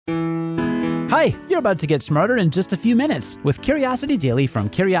Hi, you're about to get smarter in just a few minutes with Curiosity Daily from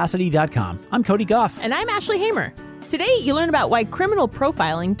Curiosity.com. I'm Cody Goff. And I'm Ashley Hamer. Today, you learn about why criminal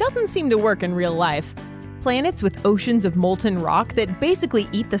profiling doesn't seem to work in real life, planets with oceans of molten rock that basically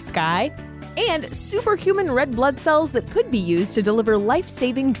eat the sky, and superhuman red blood cells that could be used to deliver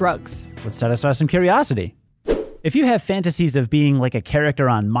life-saving drugs. Let's satisfy some curiosity. If you have fantasies of being like a character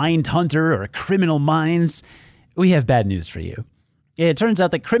on Mindhunter or Criminal Minds, we have bad news for you. It turns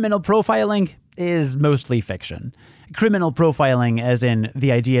out that criminal profiling is mostly fiction. Criminal profiling as in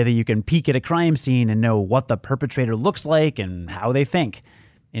the idea that you can peek at a crime scene and know what the perpetrator looks like and how they think.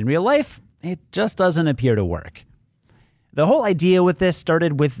 In real life, it just doesn't appear to work. The whole idea with this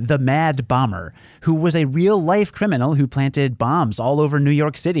started with the Mad Bomber, who was a real-life criminal who planted bombs all over New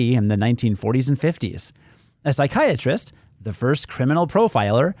York City in the 1940s and 50s. A psychiatrist, the first criminal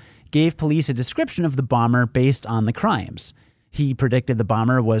profiler, gave police a description of the bomber based on the crimes. He predicted the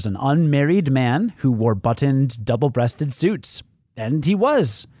bomber was an unmarried man who wore buttoned, double-breasted suits. And he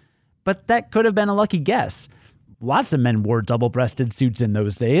was. But that could have been a lucky guess. Lots of men wore double-breasted suits in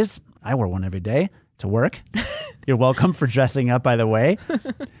those days. I wore one every day to work. You're welcome for dressing up, by the way.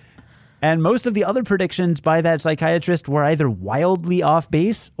 And most of the other predictions by that psychiatrist were either wildly off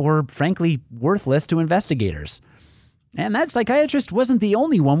base or, frankly, worthless to investigators. And that psychiatrist wasn't the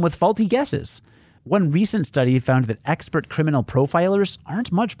only one with faulty guesses. One recent study found that expert criminal profilers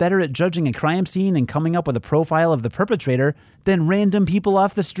aren't much better at judging a crime scene and coming up with a profile of the perpetrator than random people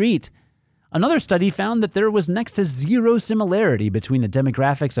off the street. Another study found that there was next to zero similarity between the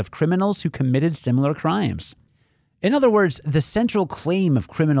demographics of criminals who committed similar crimes. In other words, the central claim of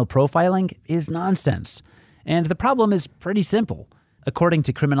criminal profiling is nonsense. And the problem is pretty simple. According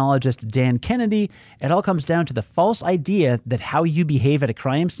to criminologist Dan Kennedy, it all comes down to the false idea that how you behave at a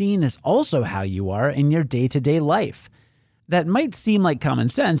crime scene is also how you are in your day-to-day life. That might seem like common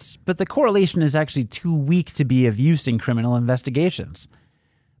sense, but the correlation is actually too weak to be of use in criminal investigations.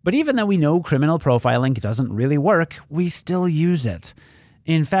 But even though we know criminal profiling doesn't really work, we still use it.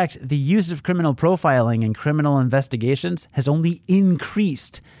 In fact, the use of criminal profiling in criminal investigations has only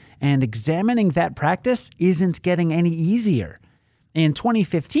increased, and examining that practice isn't getting any easier. In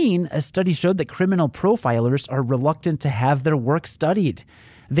 2015, a study showed that criminal profilers are reluctant to have their work studied.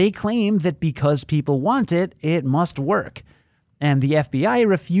 They claim that because people want it, it must work. And the FBI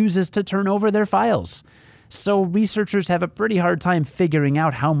refuses to turn over their files. So researchers have a pretty hard time figuring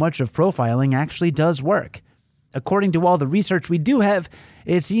out how much of profiling actually does work. According to all the research we do have,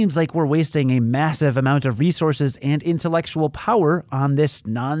 it seems like we're wasting a massive amount of resources and intellectual power on this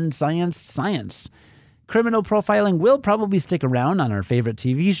non-science science. Criminal profiling will probably stick around on our favorite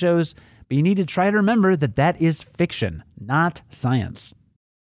TV shows, but you need to try to remember that that is fiction, not science.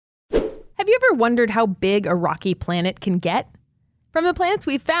 Have you ever wondered how big a rocky planet can get? From the planets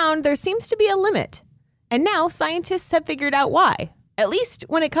we've found, there seems to be a limit. And now scientists have figured out why, at least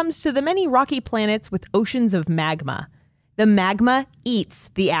when it comes to the many rocky planets with oceans of magma. The magma eats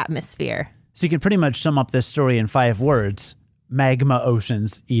the atmosphere. So you can pretty much sum up this story in 5 words: magma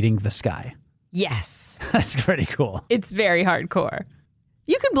oceans eating the sky. Yes. That's pretty cool. It's very hardcore.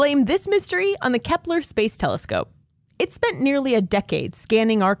 You can blame this mystery on the Kepler Space Telescope. It spent nearly a decade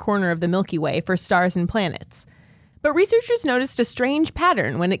scanning our corner of the Milky Way for stars and planets. But researchers noticed a strange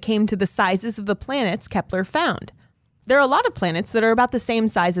pattern when it came to the sizes of the planets Kepler found. There are a lot of planets that are about the same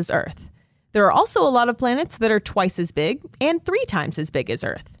size as Earth. There are also a lot of planets that are twice as big and 3 times as big as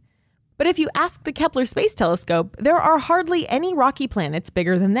Earth. But if you ask the Kepler Space Telescope, there are hardly any rocky planets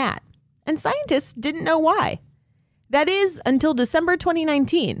bigger than that. And scientists didn't know why. That is, until December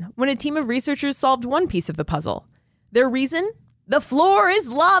 2019, when a team of researchers solved one piece of the puzzle. Their reason? The floor is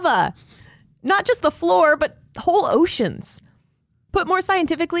lava! Not just the floor, but whole oceans. Put more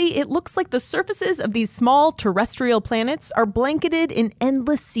scientifically, it looks like the surfaces of these small terrestrial planets are blanketed in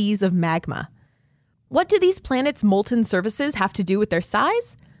endless seas of magma. What do these planets' molten surfaces have to do with their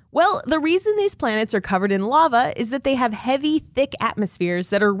size? Well, the reason these planets are covered in lava is that they have heavy, thick atmospheres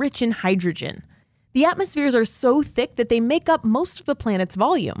that are rich in hydrogen. The atmospheres are so thick that they make up most of the planet's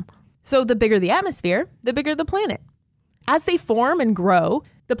volume. So the bigger the atmosphere, the bigger the planet. As they form and grow,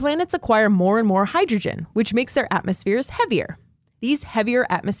 the planets acquire more and more hydrogen, which makes their atmospheres heavier. These heavier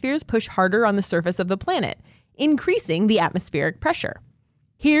atmospheres push harder on the surface of the planet, increasing the atmospheric pressure.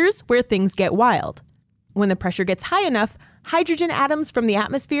 Here's where things get wild. When the pressure gets high enough, hydrogen atoms from the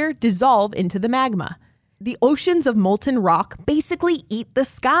atmosphere dissolve into the magma. The oceans of molten rock basically eat the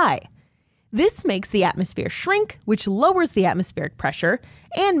sky. This makes the atmosphere shrink, which lowers the atmospheric pressure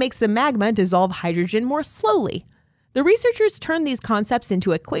and makes the magma dissolve hydrogen more slowly. The researchers turned these concepts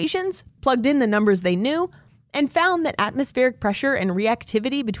into equations, plugged in the numbers they knew, and found that atmospheric pressure and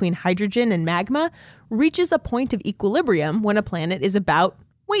reactivity between hydrogen and magma reaches a point of equilibrium when a planet is about,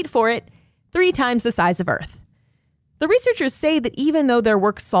 wait for it, 3 times the size of Earth. The researchers say that even though their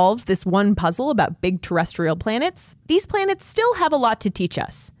work solves this one puzzle about big terrestrial planets, these planets still have a lot to teach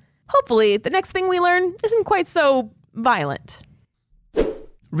us. Hopefully, the next thing we learn isn't quite so violent.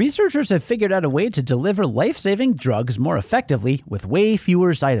 Researchers have figured out a way to deliver life-saving drugs more effectively with way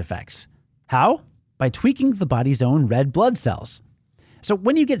fewer side effects. How? By tweaking the body's own red blood cells. So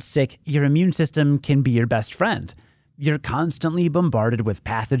when you get sick, your immune system can be your best friend. You're constantly bombarded with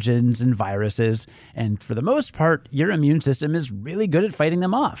pathogens and viruses, and for the most part, your immune system is really good at fighting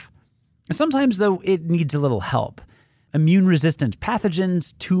them off. Sometimes, though, it needs a little help. Immune-resistant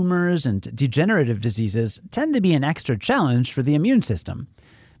pathogens, tumors, and degenerative diseases tend to be an extra challenge for the immune system.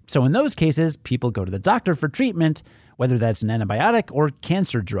 So in those cases, people go to the doctor for treatment, whether that's an antibiotic or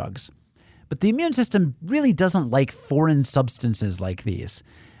cancer drugs. But the immune system really doesn't like foreign substances like these.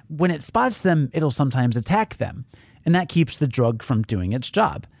 When it spots them, it'll sometimes attack them, and that keeps the drug from doing its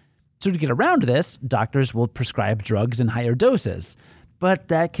job. So to get around this, doctors will prescribe drugs in higher doses, but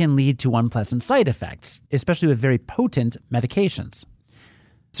that can lead to unpleasant side effects, especially with very potent medications.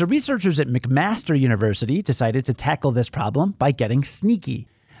 So researchers at McMaster University decided to tackle this problem by getting sneaky.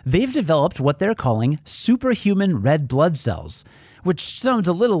 They've developed what they're calling superhuman red blood cells, which sounds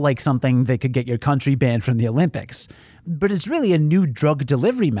a little like something that could get your country banned from the Olympics. But it's really a new drug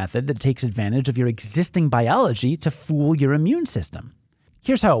delivery method that takes advantage of your existing biology to fool your immune system.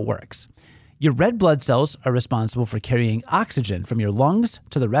 Here's how it works. Your red blood cells are responsible for carrying oxygen from your lungs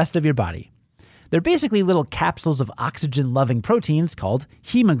to the rest of your body. They're basically little capsules of oxygen-loving proteins called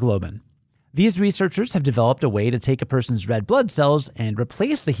hemoglobin. These researchers have developed a way to take a person's red blood cells and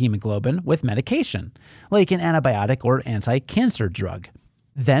replace the hemoglobin with medication, like an antibiotic or anti-cancer drug.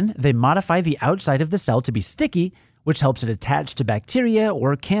 Then they modify the outside of the cell to be sticky, which helps it attach to bacteria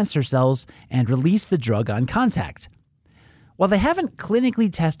or cancer cells and release the drug on contact. While they haven't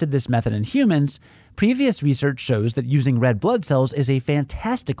clinically tested this method in humans, previous research shows that using red blood cells is a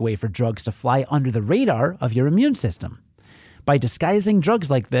fantastic way for drugs to fly under the radar of your immune system. By disguising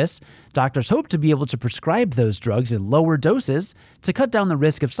drugs like this, doctors hope to be able to prescribe those drugs in lower doses to cut down the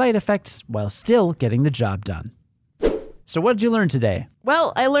risk of side effects while still getting the job done. So what did you learn today?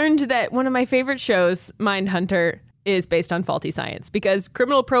 Well, I learned that one of my favorite shows, Mindhunter, is based on faulty science because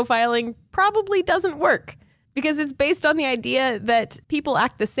criminal profiling probably doesn't work. Because it's based on the idea that people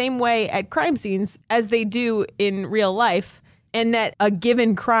act the same way at crime scenes as they do in real life, and that a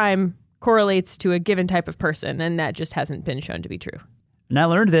given crime correlates to a given type of person, and that just hasn't been shown to be true. And I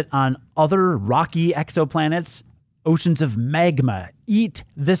learned that on other rocky exoplanets, oceans of magma eat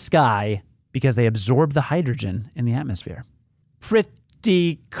the sky because they absorb the hydrogen in the atmosphere.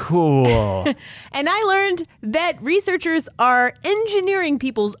 Pretty cool. And I learned that researchers are engineering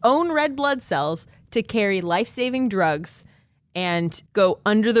people's own red blood cells to carry life-saving drugs and go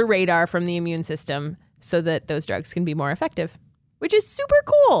under the radar from the immune system so that those drugs can be more effective. Which is super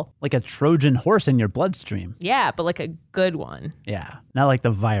cool. Like a Trojan horse in your bloodstream. Yeah, but like a good one. Yeah, not like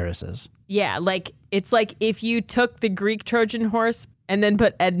the viruses. Yeah, like it's like if you took the Greek Trojan horse and then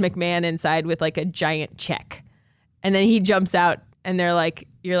put Ed McMahon inside with like a giant check. And then he jumps out and you're like,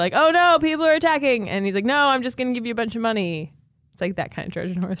 oh no, people are attacking. And he's like, no, I'm just going to give you a bunch of money. It's like that kind of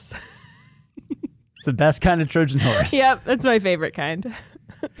Trojan horse. It's the best kind of Trojan horse. Yep, that's my favorite kind.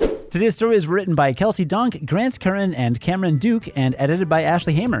 Today's story is written by Kelsey Donk, Grant Curran, and Cameron Duke, and edited by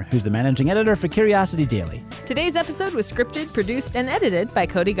Ashley Hamer, who's the managing editor for Curiosity Daily. Today's episode was scripted, produced, and edited by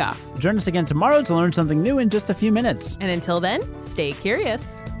Cody Goff. Join us again tomorrow to learn something new in just a few minutes. And until then, stay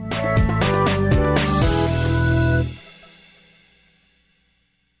curious.